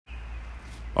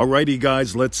Alrighty,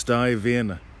 guys, let's dive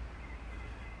in.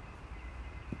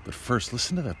 But first,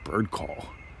 listen to that bird call.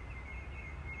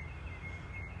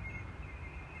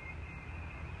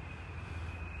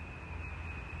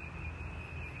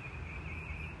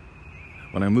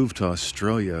 When I moved to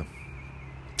Australia,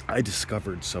 I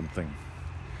discovered something.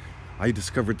 I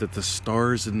discovered that the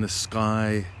stars in the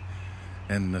sky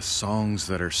and the songs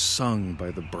that are sung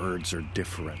by the birds are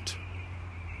different.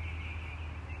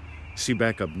 See,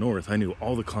 back up north, I knew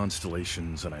all the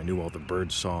constellations and I knew all the bird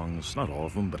songs. Not all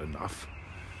of them, but enough.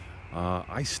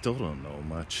 I still don't know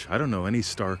much. I don't know any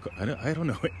I don't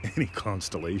know any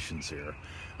constellations here.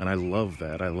 And I love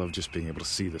that. I love just being able to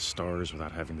see the stars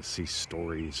without having to see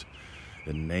stories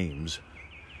and names.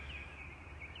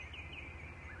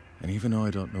 And even though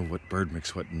I don't know what bird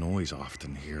makes what noise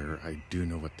often here, I do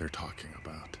know what they're talking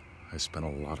about. I spent a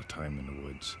lot of time in the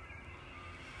woods.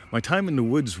 My time in the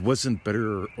woods wasn't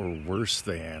better or worse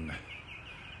than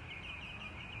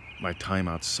my time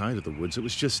outside of the woods. It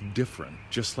was just different.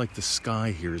 Just like the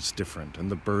sky here is different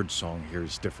and the bird song here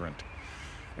is different.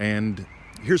 And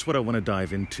here's what I want to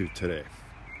dive into today.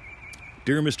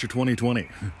 Dear Mr. 2020,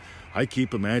 I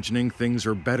keep imagining things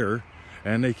are better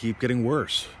and they keep getting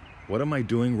worse. What am I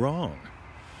doing wrong?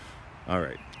 All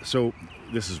right, so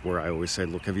this is where I always say,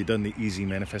 look, have you done the Easy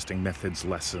Manifesting Methods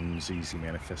lessons,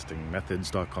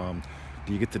 easymanifestingmethods.com?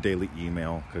 Do you get the daily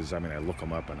email? Because, I look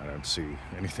them up and I don't see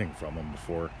anything from them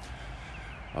before.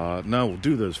 No, we'll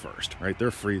do those first, right?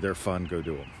 They're free, they're fun, go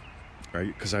do them,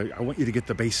 right? Because I want you to get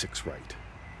the basics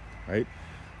right?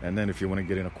 And then if you want to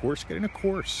get in a course, get in a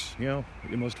course. You know,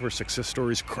 most of our success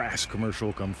stories, crass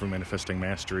commercial, come from Manifesting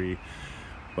Mastery.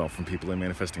 Well, from people in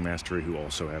Manifesting Mastery who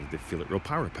also have the Feel It Real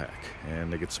Power Pack.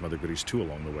 And they get some other goodies too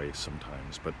along the way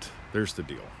sometimes. But there's the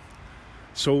deal.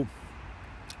 So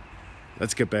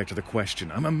let's get back to the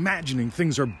question. I'm imagining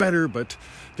things are better, but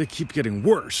they keep getting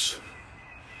worse.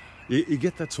 You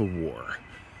get that's a war.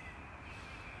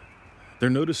 They're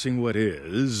noticing what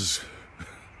is,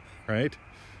 right?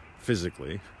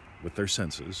 Physically, with their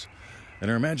senses. And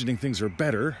they're imagining things are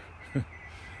better,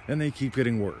 and they keep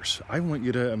getting worse. I want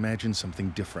you to imagine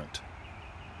something different.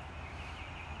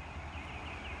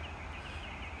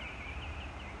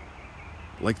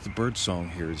 Like the bird song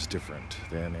here is different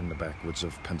than in the backwoods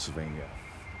of Pennsylvania.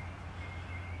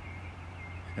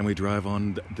 And we drive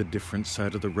on the different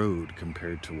side of the road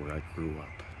compared to where I grew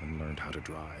up and learned how to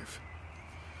drive.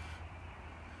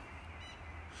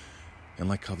 And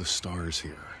like how the stars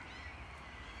here,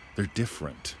 they're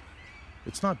different.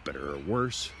 It's not better or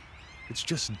worse. It's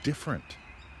just different.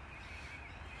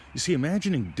 You see,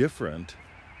 imagining different,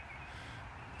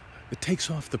 it takes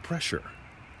off the pressure.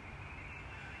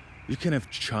 You can have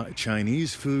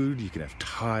Chinese food, you can have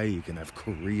Thai, you can have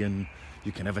Korean,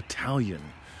 you can have Italian,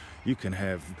 you can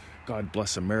have, God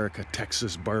bless America,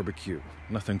 Texas barbecue.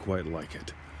 Nothing quite like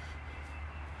it.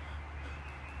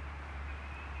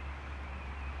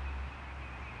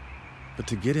 But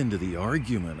to get into the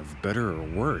argument of better or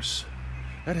worse,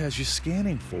 that has you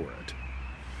scanning for it.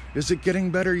 Is it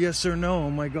getting better, yes or no? Oh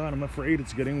my God, I'm afraid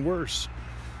it's getting worse.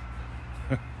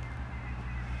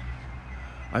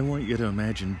 I want you to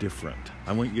imagine different.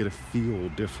 I want you to feel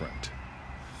different.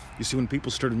 You see, when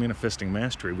people started Manifesting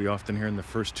Mastery, we often hear in the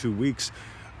first 2 weeks,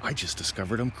 I just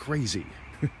discovered I'm crazy.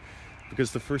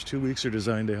 Because the first 2 weeks are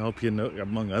designed to help you,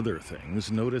 among other things,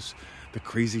 notice the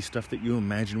crazy stuff that you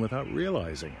imagine without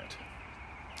realizing it.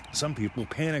 Some people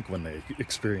panic when they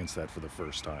experience that for the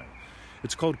first time.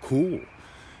 It's called cool.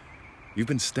 You've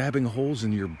been stabbing holes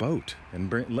in your boat and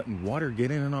letting water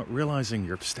get in and not realizing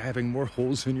you're stabbing more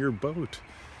holes in your boat.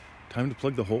 Time to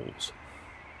plug the holes.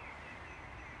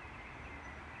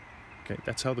 Okay,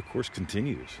 that's how the course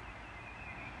continues.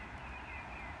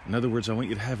 In other words, I want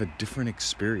you to have a different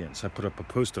experience. I put up a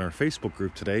post on our Facebook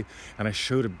group today, and I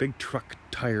showed a big truck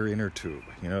tire inner tube,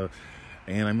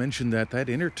 and I mentioned that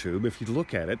inner tube, if you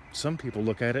look at it, some people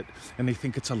look at it and they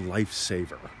think it's a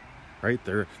lifesaver, right?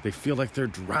 They feel like they're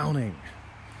drowning,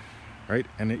 right?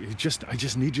 And I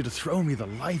just need you to throw me the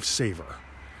lifesaver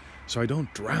so I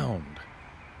don't drown,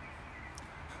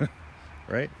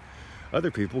 right?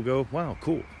 Other people go, wow,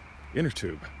 cool, inner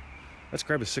tube. Let's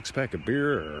grab a 6-pack of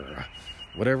beer or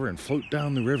whatever and float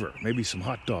down the river. Maybe some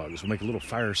hot dogs. We'll make a little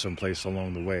fire someplace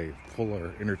along the way. Pull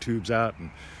our inner tubes out and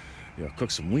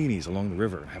cook some weenies along the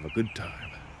river and have a good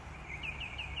time.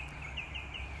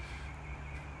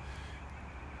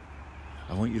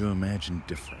 I want you to imagine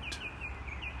different.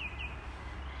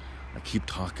 I keep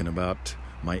talking about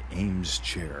my Ames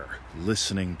chair,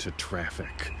 listening to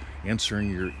traffic,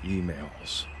 answering your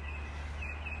emails,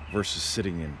 versus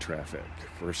sitting in traffic,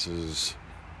 versus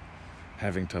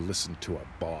having to listen to a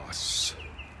boss.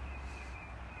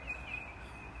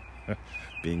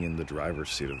 being in the driver's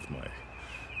seat of my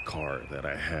car that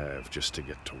I have just to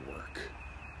get to work.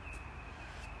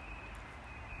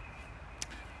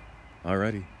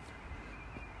 Alrighty.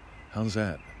 How's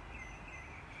that?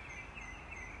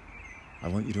 I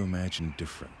want you to imagine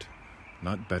different.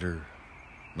 Not better,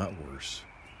 not worse.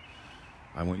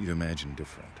 I want you to imagine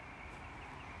different.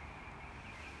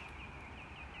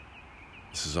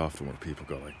 This is often where people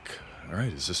go like, all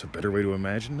right, is this a better way to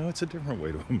imagine? No, it's a different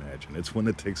way to imagine. It's when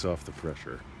it takes off the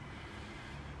pressure.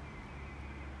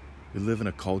 We live in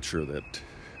a culture that,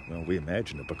 well, we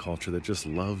imagine it, but culture that just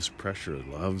loves pressure,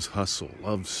 loves hustle,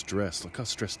 loves stress. Look how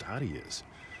stressed out he is.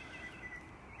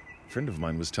 A friend of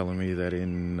mine was telling me that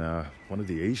in one of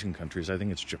the Asian countries, I think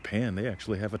it's Japan, they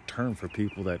actually have a term for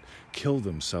people that kill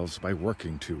themselves by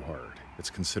working too hard. It's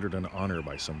considered an honor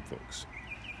by some folks.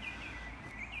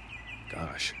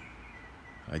 Gosh,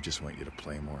 I just want you to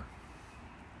play more.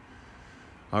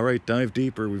 All right, dive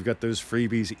deeper. We've got those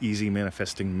freebies,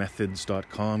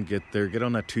 easymanifestingmethods.com. Get there. Get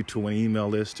on that 221 email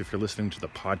list. If you're listening to the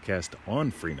podcast on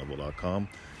freenovell.com,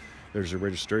 there's a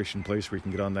registration place where you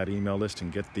can get on that email list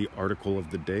and get the article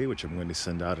of the day, which I'm going to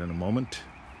send out in a moment.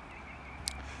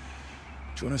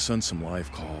 Join us on some live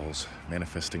calls,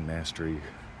 Manifesting Mastery.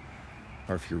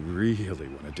 Or if you really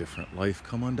want a different life,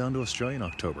 come on down to Australia in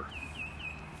October.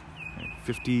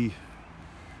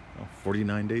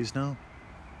 49 days now.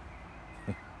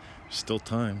 Still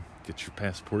time. Get your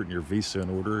passport and your visa in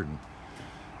order and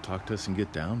talk to us and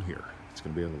get down here. It's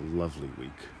going to be a lovely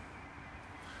week.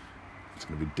 It's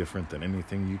going to be different than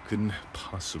anything you can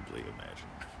possibly imagine.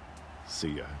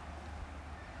 See ya.